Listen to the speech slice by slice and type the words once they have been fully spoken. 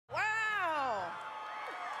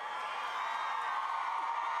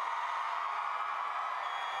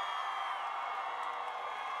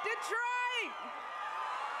Detroit!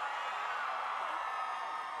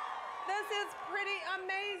 This is pretty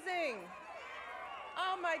amazing.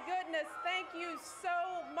 Oh my goodness, thank you so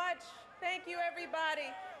much. Thank you,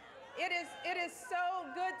 everybody. It is so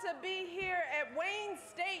good to be here at Wayne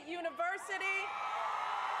State University.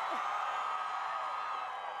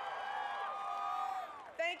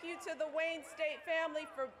 Thank you to the Wayne State family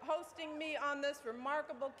for hosting me on this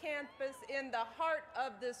remarkable campus in the heart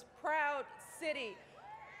of this proud city.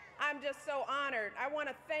 I'm just so honored. I want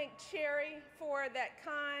to thank Cherry for that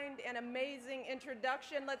kind and amazing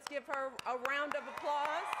introduction. Let's give her a round of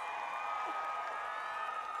applause.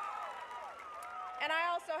 And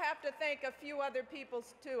I also have to thank a few other people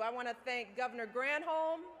too. I want to thank Governor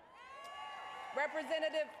Granholm,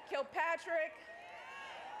 Representative Kilpatrick,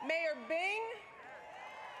 Mayor Bing.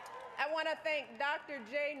 I want to thank Dr.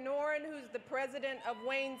 Jay Noren, who's the president of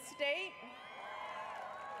Wayne State.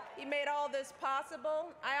 He made all this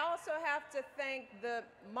possible. I also have to thank the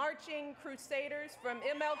marching crusaders from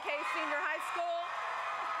MLK Senior High School.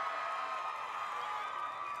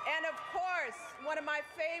 And of course, one of my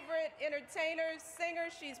favorite entertainers,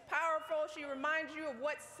 singers, she's powerful. She reminds you of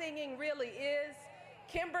what singing really is.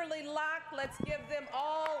 Kimberly Locke, let's give them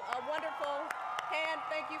all a wonderful hand.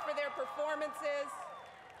 Thank you for their performances.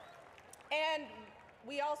 And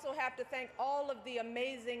we also have to thank all of the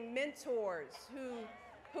amazing mentors who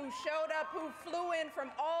showed up, who flew in from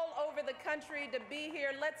all over the country to be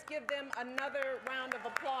here. Let's give them another round of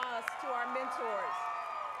applause to our mentors.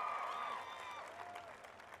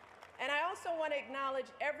 And I also want to acknowledge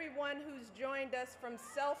everyone who's joined us from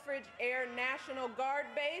Selfridge Air National Guard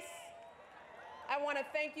Base. I want to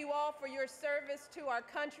thank you all for your service to our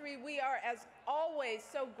country. We are, as always,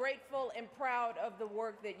 so grateful and proud of the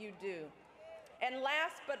work that you do. And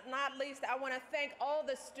last but not least, I want to thank all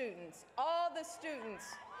the students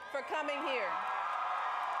for coming here,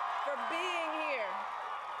 for being here,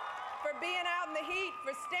 for being out in the heat,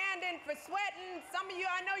 for standing, for sweating. Some of you,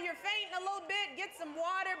 I know you're fainting a little bit, get some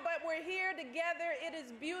water, but we're here together. It is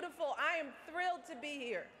beautiful. I am thrilled to be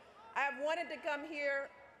here. I have wanted to come here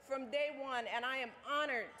from day one, and I am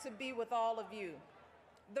honored to be with all of you.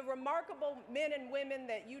 The remarkable men and women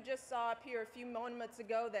that you just saw up here a few moments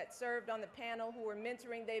ago that served on the panel, who were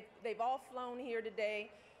mentoring, they've all flown here today.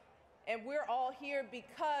 And we're all here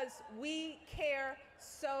because we care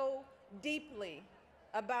so deeply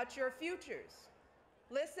about your futures.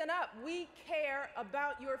 Listen up, we care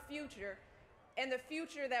about your future and the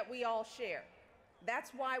future that we all share.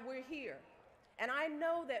 That's why we're here. And I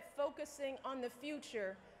know that focusing on the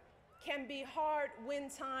future can be hard when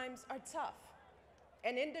times are tough.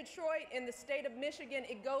 And in Detroit, in the state of Michigan,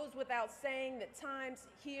 it goes without saying that times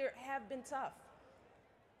here have been tough.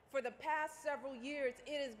 For the past several years,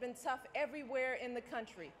 it has been tough everywhere in the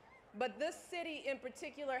country. But this city in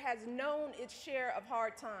particular has known its share of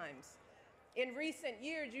hard times. In recent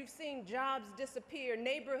years, you've seen jobs disappear,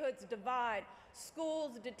 neighborhoods divide,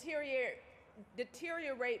 schools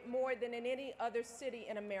deteriorate more than in any other city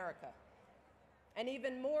in America. And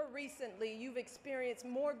even more recently, you've experienced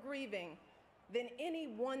more grieving than any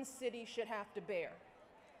one city should have to bear.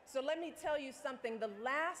 So let me tell you something, the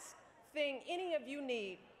last thing any of you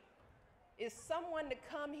need is someone to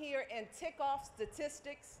come here and tick off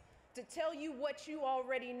statistics to tell you what you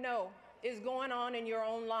already know is going on in your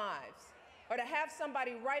own lives, or to have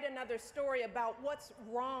somebody write another story about what's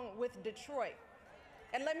wrong with Detroit.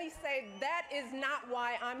 And let me say, that is not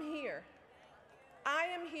why I'm here. I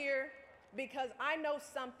am here because I know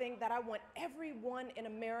something that I want everyone in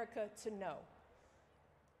America to know.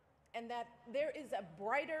 And that there is a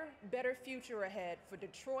brighter, better future ahead for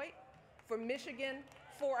Detroit, for Michigan,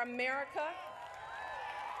 for America.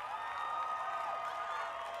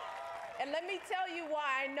 And let me tell you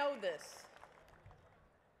why I know this.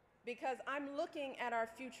 Because I'm looking at our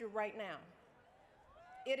future right now.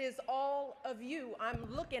 It is all of you. I'm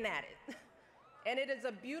looking at it. And it is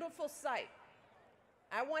a beautiful sight.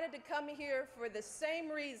 I wanted to come here for the same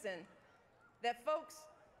reason that folks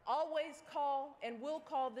always call and will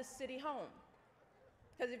call this city home.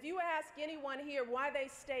 Because if you ask anyone here why they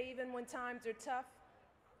stay even when times are tough,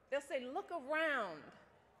 they'll say, look around.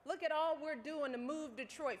 Look at all we're doing to move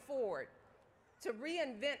Detroit forward, to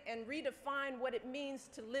reinvent and redefine what it means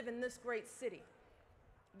to live in this great city.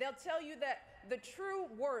 They'll tell you that the true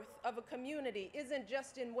worth of a community isn't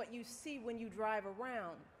just in what you see when you drive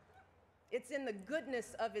around. It's in the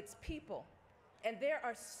goodness of its people. And there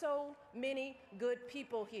are so many good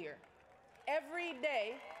people here. Every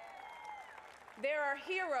day, there are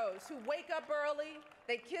heroes who wake up early,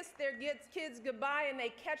 they kiss their kids goodbye, and they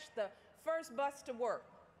catch the first bus to work.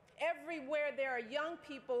 Everywhere there are young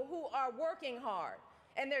people who are working hard,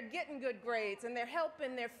 and they're getting good grades, and they're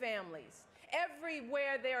helping their families.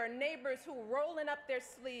 Everywhere there are neighbors who are rolling up their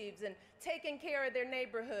sleeves and taking care of their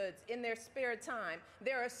neighborhoods in their spare time.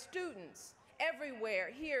 There are students everywhere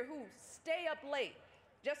here who stay up late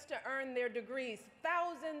just to earn their degrees.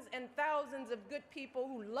 Thousands and thousands of good people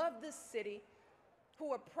who love this city,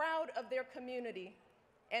 who are proud of their community,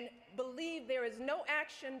 and believe there is no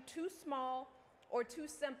action too small or too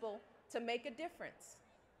simple to make a difference.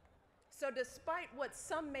 So despite what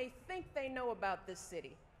some may think they know about this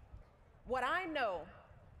city, what I know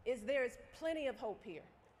is there's plenty of hope here.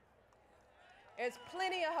 There's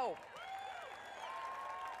plenty of hope.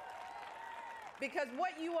 Because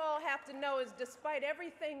what you all have to know is despite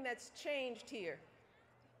everything that's changed here,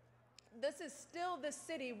 this is still the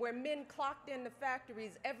city where men clocked into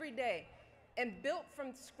factories every day and built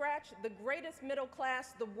from scratch the greatest middle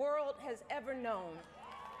class the world has ever known.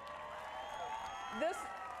 This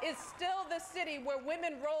is still the city where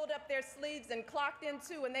women rolled up their sleeves and clocked in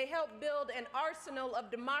too, and they helped build an arsenal of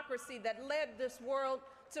democracy that led this world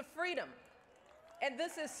to freedom. And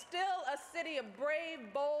this is still a city of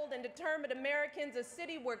brave, bold, and determined Americans, a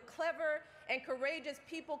city where clever and courageous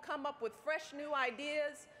people come up with fresh new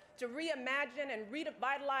ideas to reimagine and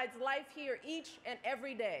revitalize life here each and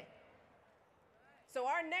every day. So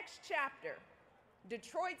our next chapter,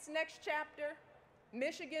 Detroit's next chapter,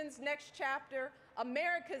 Michigan's next chapter,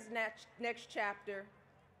 America's next chapter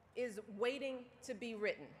is waiting to be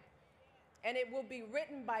written. And it will be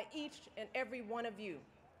written by each and every one of you.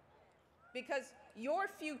 Because your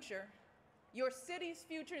future, your city's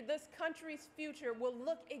future, this country's future will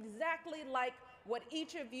look exactly like what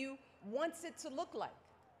each of you wants it to look like.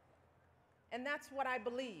 And that's what I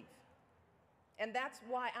believe. And that's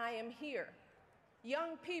why I am here.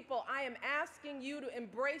 Young people, I am asking you to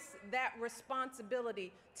embrace that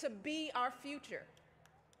responsibility to be our future.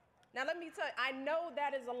 Now let me tell you, I know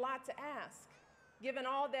that is a lot to ask, given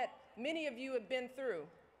all that many of you have been through.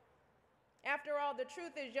 After all, the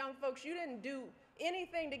truth is, young folks, you didn't do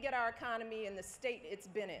anything to get our economy in the state it's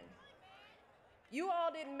been in. You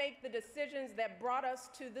all didn't make the decisions that brought us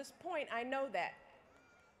to this point, I know that.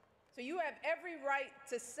 So you have every right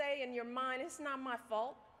to say in your mind, it's not my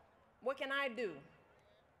fault. What can I do?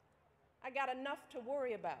 I got enough to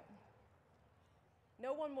worry about.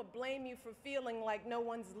 No one will blame you for feeling like no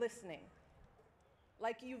one's listening,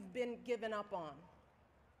 like you've been given up on.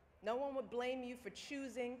 No one would blame you for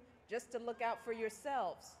choosing just to look out for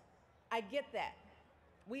yourselves. I get that.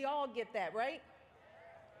 We all get that, right?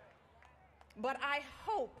 But I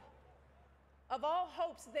hope, of all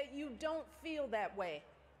hopes, that you don't feel that way,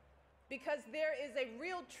 because there is a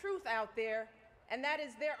real truth out there, and that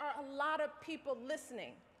is there are a lot of people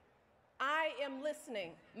listening. I am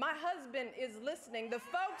listening. My husband is listening. The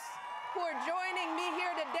folks who are joining me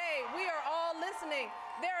here today, we are all listening.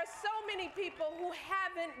 There are so many people who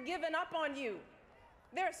haven't given up on you.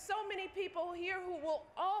 There are so many people here who will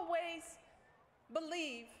always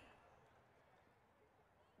believe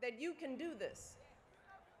that you can do this.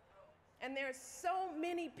 And there are so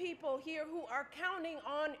many people here who are counting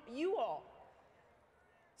on you all.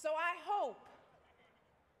 So I hope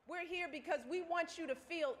we're here because we want you to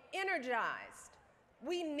feel energized.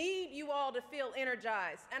 We need you all to feel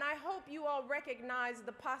energized. And I hope you all recognize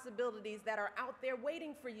the possibilities that are out there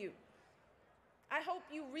waiting for you. I hope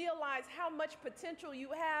you realize how much potential you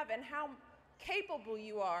have and how capable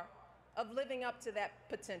you are of living up to that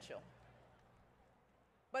potential.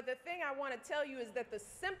 But the thing I want to tell you is that the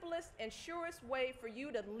simplest and surest way for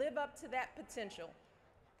you to live up to that potential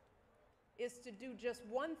is to do just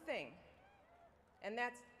one thing, and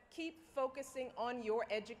that's keep focusing on your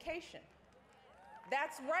education.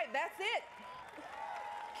 That's right, that's it.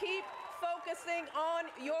 Keep focusing on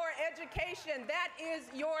your education. That is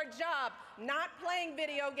your job. Not playing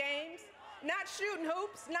video games, not shooting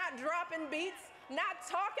hoops, not dropping beats, not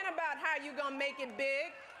talking about how you're gonna make it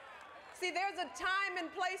big. See, there's a time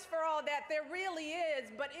and place for all that, there really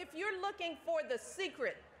is, but if you're looking for the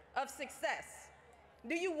secret of success,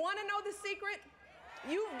 do you wanna know the secret?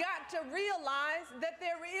 You've got to realize that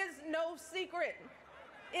there is no secret.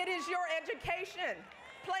 It is your education.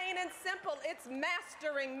 Plain and simple, it's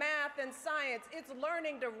mastering math and science. It's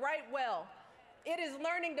learning to write well. It is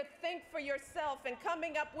learning to think for yourself and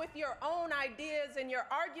coming up with your own ideas and your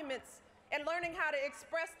arguments and learning how to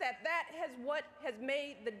express that. That is what has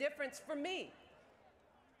made the difference for me.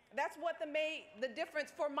 That's what made the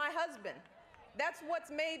difference for my husband. That's what's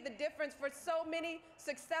made the difference for so many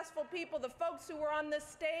successful people, the folks who are on this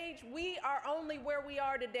stage. We are only where we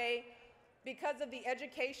are today because of the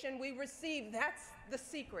education we received. That's the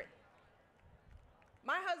secret.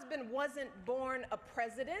 My husband wasn't born a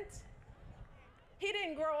president. He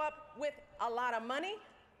didn't grow up with a lot of money.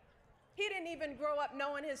 He didn't even grow up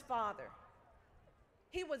knowing his father.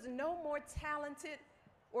 He was no more talented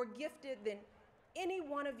or gifted than any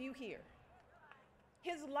one of you here.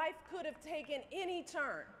 His life could have taken any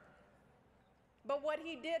turn. But what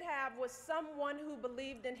he did have was someone who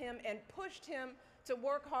believed in him and pushed him to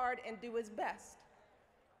work hard and do his best.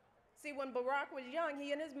 See, when Barack was young,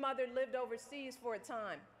 he and his mother lived overseas for a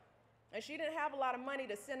time. And she didn't have a lot of money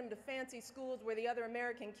to send him to fancy schools where the other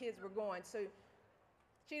American kids were going. So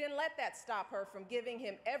she didn't let that stop her from giving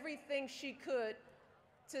him everything she could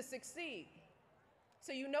to succeed.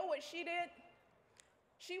 So you know what she did?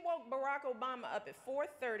 She woke Barack Obama up at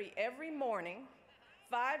 4:30 every morning,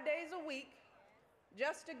 5 days a week,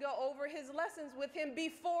 just to go over his lessons with him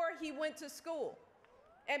before he went to school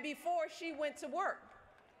and before she went to work.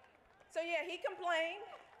 So yeah, he complained.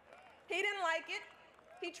 He didn't like it.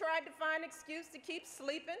 He tried to find an excuse to keep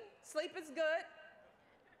sleeping. Sleep is good.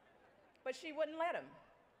 But she wouldn't let him.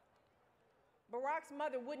 Barack's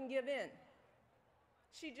mother wouldn't give in.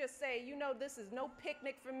 She'd just say, you know, this is no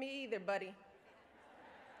picnic for me either, buddy.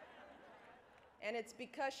 And it's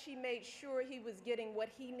because she made sure he was getting what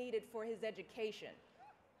he needed for his education.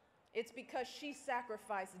 It's because she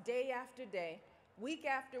sacrificed day after day, week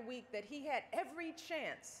after week, that he had every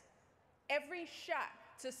chance, every shot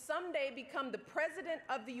to someday become the President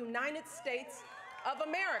of the United States of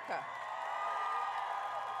America.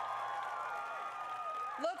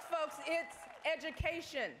 Look, folks, it's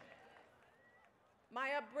education.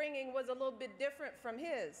 My upbringing was a little bit different from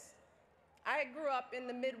his. I grew up in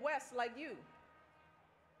the Midwest like you.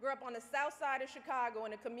 Grew up on the south side of Chicago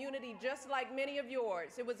in a community just like many of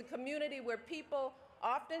yours. It was a community where people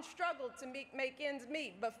often struggled to make ends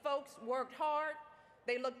meet, but folks worked hard,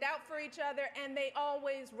 they looked out for each other, and they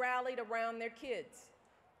always rallied around their kids.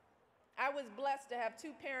 I was blessed to have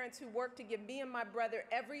two parents who worked to give me and my brother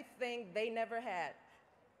everything they never had.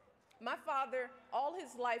 My father, all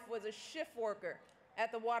his life, was a shift worker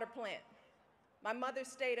at the water plant. My mother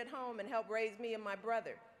stayed at home and helped raise me and my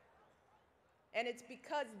brother. And it's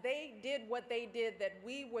because they did what they did that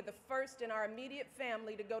we were the first in our immediate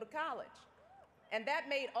family to go to college. And that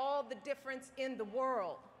made all the difference in the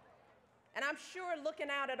world. And I'm sure, looking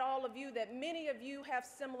out at all of you, that many of you have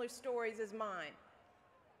similar stories as mine.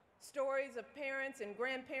 Stories of parents and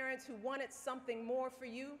grandparents who wanted something more for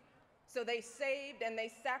you, so they saved and they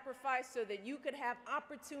sacrificed so that you could have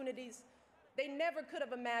opportunities they never could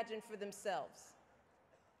have imagined for themselves.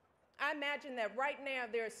 I imagine that right now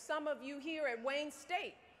there are some of you here at Wayne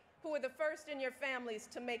State who are the first in your families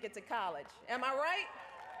to make it to college. Am I right?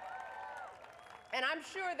 And I'm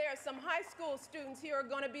sure there are some high school students here who are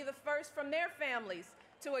going to be the first from their families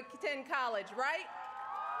to attend college, right?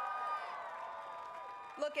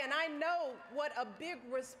 Look, and I know what a big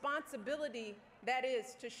responsibility that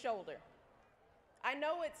is to shoulder. I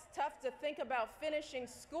know it's tough to think about finishing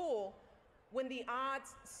school when the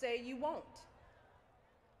odds say you won't.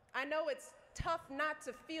 I know it's tough not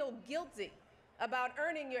to feel guilty about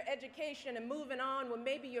earning your education and moving on when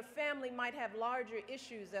maybe your family might have larger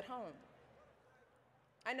issues at home.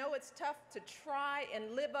 I know it's tough to try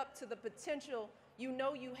and live up to the potential you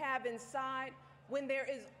know you have inside when there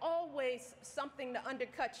is always something to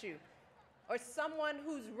undercut you or someone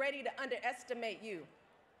who's ready to underestimate you.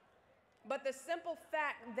 But the simple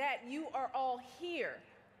fact that you are all here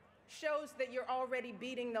shows that you're already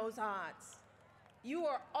beating those odds. You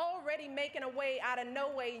are already making a way out of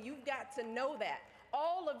no way. You've got to know that.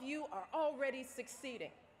 All of you are already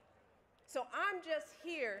succeeding. So I'm just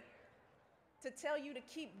here to tell you to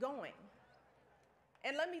keep going.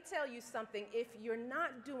 And let me tell you something, if you're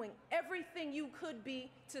not doing everything you could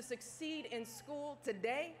be to succeed in school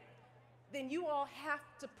today, then you all have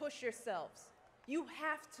to push yourselves. You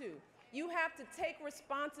have to. You have to take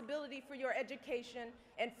responsibility for your education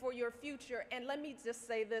and for your future. And let me just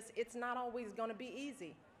say this, it's not always going to be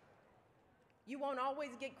easy. You won't always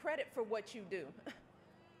get credit for what you do.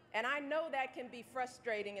 And I know that can be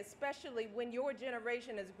frustrating, especially when your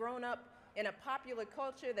generation has grown up in a popular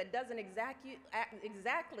culture that doesn't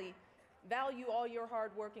exactly value all your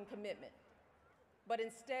hard work and commitment. But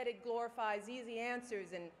instead, it glorifies easy answers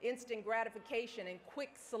and instant gratification and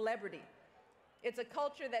quick celebrity. It's a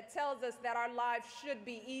culture that tells us that our lives should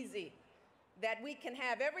be easy, that we can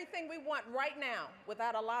have everything we want right now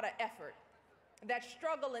without a lot of effort, that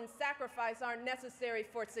struggle and sacrifice aren't necessary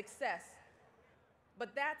for success.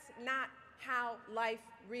 But that's not how life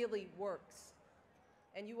really works.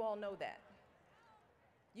 And you all know that.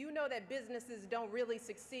 You know that businesses don't really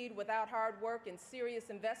succeed without hard work and serious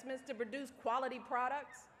investments to produce quality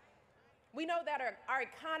products. We know that our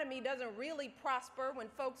economy doesn't really prosper when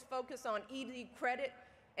folks focus on easy credit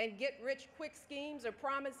and get-rich-quick schemes or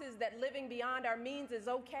promises that living beyond our means is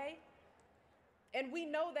okay. And we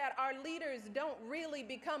know that our leaders don't really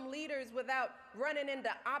become leaders without running into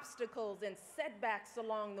obstacles and setbacks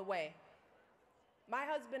along the way. My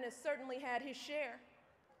husband has certainly had his share.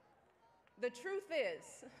 The truth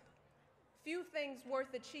is, few things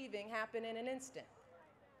worth achieving happen in an instant.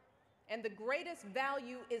 And the greatest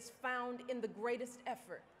value is found in the greatest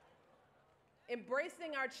effort.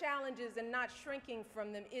 Embracing our challenges and not shrinking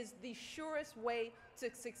from them is the surest way to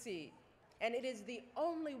succeed. And it is the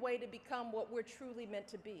only way to become what we're truly meant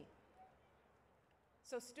to be.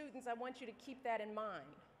 So students, I want you to keep that in mind.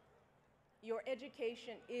 Your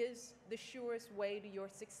education is the surest way to your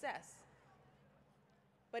success.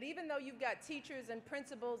 But even though you've got teachers and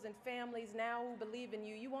principals and families now who believe in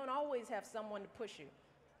you, you won't always have someone to push you.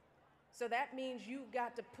 So that means you've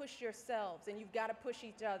got to push yourselves and you've got to push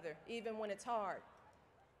each other, even when it's hard.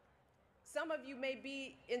 Some of you may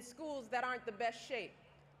be in schools that aren't the best shape,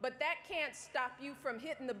 but that can't stop you from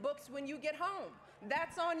hitting the books when you get home.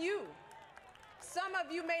 That's on you. Some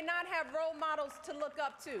of you may not have role models to look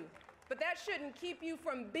up to, but that shouldn't keep you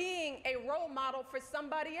from being a role model for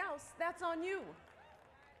somebody else. That's on you.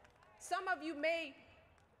 Some of you may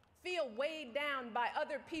feel weighed down by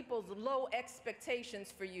other people's low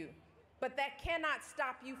expectations for you, but that cannot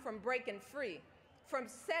stop you from breaking free, from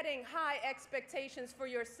setting high expectations for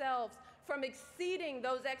yourselves, from exceeding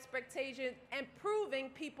those expectations and proving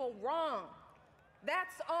people wrong.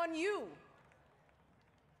 That's on you.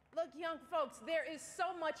 Look, young folks, there is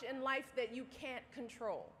so much in life that you can't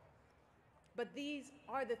control, but these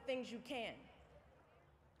are the things you can.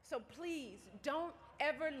 So please, don't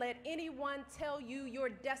ever let anyone tell you your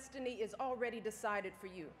destiny is already decided for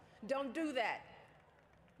you. Don't do that.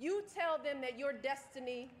 You tell them that your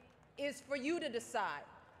destiny is for you to decide.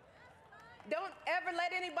 Don't ever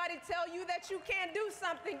let anybody tell you that you can't do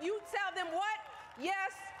something. You tell them what?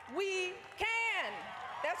 Yes, we can.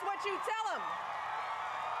 That's what you tell them.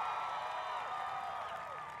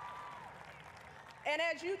 And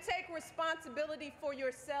as you take responsibility for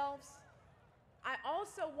yourselves, I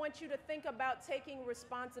also want you to think about taking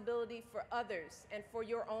responsibility for others and for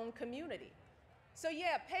your own community. So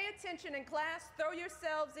yeah, pay attention in class, throw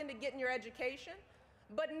yourselves into getting your education,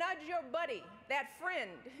 but nudge your buddy, that friend,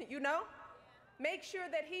 you know? Make sure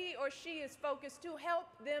that he or she is focused to help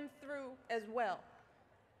them through as well.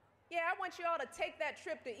 Yeah, I want you all to take that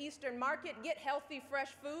trip to Eastern Market, get healthy, fresh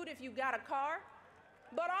food if you got a car,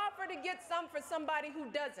 but offer to get some for somebody who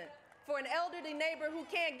doesn't. For an elderly neighbor who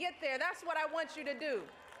can't get there, that's what I want you to do.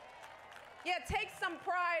 Yeah, take some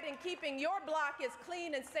pride in keeping your block as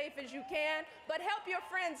clean and safe as you can, but help your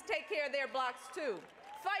friends take care of their blocks too.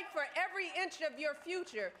 Fight for every inch of your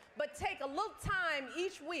future, but take a little time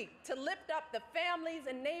each week to lift up the families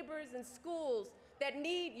and neighbors and schools that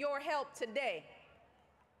need your help today.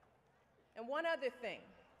 And one other thing,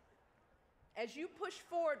 as you push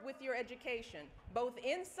forward with your education, both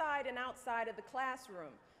inside and outside of the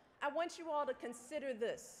classroom, I want you all to consider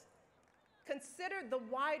this. Consider the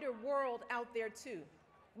wider world out there too.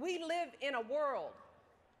 We live in a world,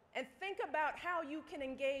 and think about how you can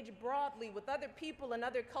engage broadly with other people and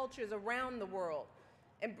other cultures around the world,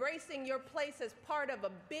 embracing your place as part of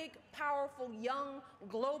a big, powerful, young,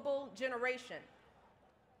 global generation.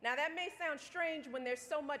 Now that may sound strange when there's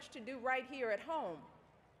so much to do right here at home,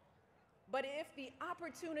 but if the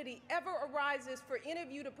opportunity ever arises for any of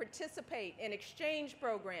you to participate in exchange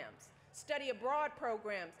programs, study abroad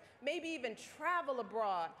programs, maybe even travel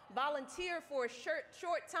abroad, volunteer for a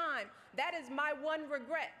short time, that is my one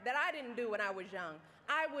regret that I didn't do when I was young.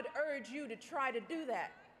 I would urge you to try to do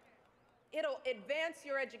that. It'll advance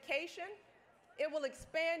your education, it will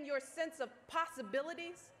expand your sense of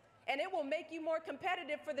possibilities, and it will make you more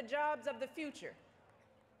competitive for the jobs of the future.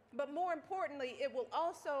 But more importantly, it will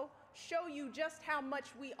also show you just how much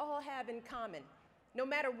we all have in common, no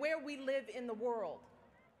matter where we live in the world.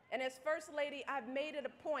 And as First Lady, I've made it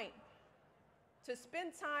a point to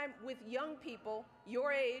spend time with young people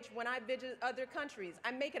your age when I visit other countries.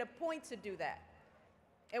 I make it a point to do that.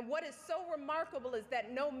 And what is so remarkable is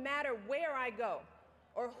that no matter where I go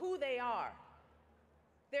or who they are,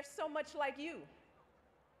 they're so much like you.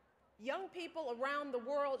 Young people around the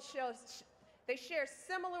world they share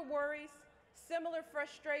similar worries, similar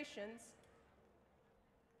frustrations,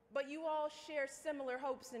 but you all share similar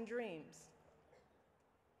hopes and dreams.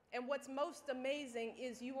 And what's most amazing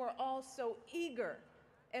is you are all so eager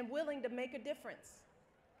and willing to make a difference.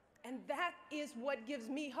 And that is what gives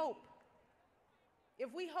me hope.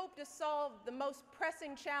 If we hope to solve the most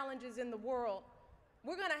pressing challenges in the world,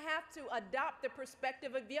 We're going to have to adopt the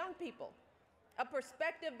perspective of young people, a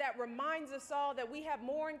perspective that reminds us all that we have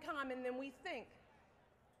more in common than we think.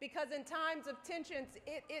 Because in times of tensions,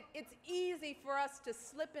 it's easy for us to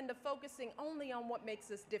slip into focusing only on what makes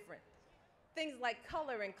us different. Things like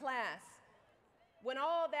color and class, when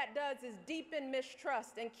all that does is deepen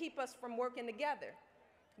mistrust and keep us from working together.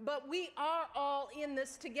 But we are all in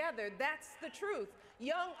this together. That's the truth.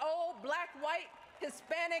 Young, old, black, white,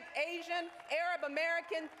 Hispanic, Asian, Arab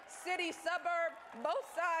American, city, suburb, both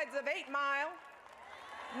sides of 8 Mile.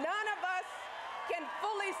 None of us can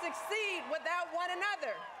fully succeed without one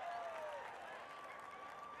another.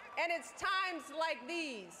 And it's times like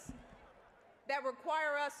these that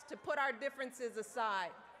require us to put our differences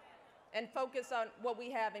aside and focus on what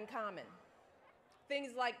we have in common.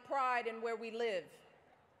 Things like pride in where we live.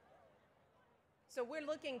 So we're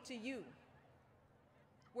looking to you.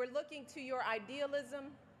 We're looking to your idealism,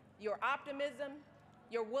 your optimism,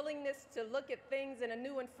 your willingness to look at things in a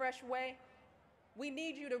new and fresh way. We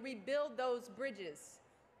need you to rebuild those bridges,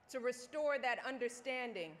 to restore that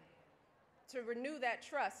understanding, to renew that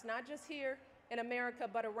trust, not just here in America,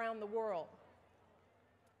 but around the world.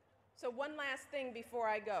 So one last thing before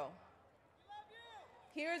I go.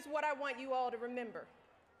 Here's what I want you all to remember.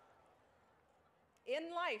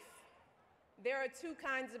 In life, there are 2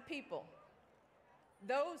 kinds of people: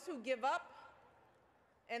 those who give up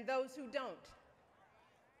and those who don't.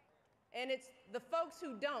 And it's the folks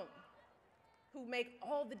who don't who make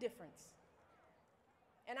all the difference.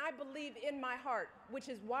 And I believe in my heart, which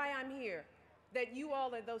is why I'm here, that you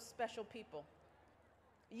all are those special people.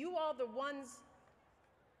 You all the ones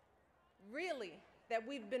really that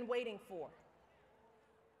we've been waiting for.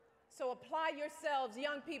 So apply yourselves,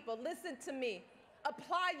 young people, listen to me.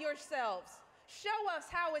 Apply yourselves. Show us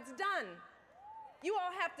how it's done. You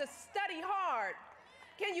all have to study hard.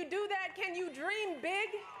 Can you do that? Can you dream big?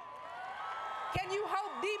 Can you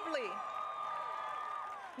hope deeply?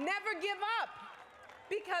 Never give up,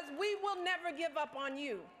 because we will never give up on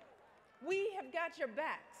you. We have got your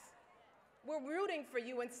backs. We're rooting for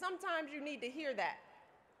you, and sometimes you need to hear that.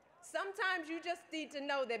 Sometimes you just need to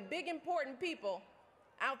know that big, important people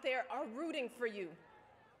out there are rooting for you.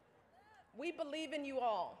 We believe in you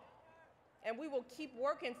all, and we will keep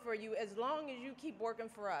working for you as long as you keep working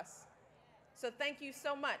for us. So thank you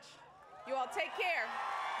so much. You all take care.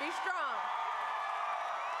 Be strong.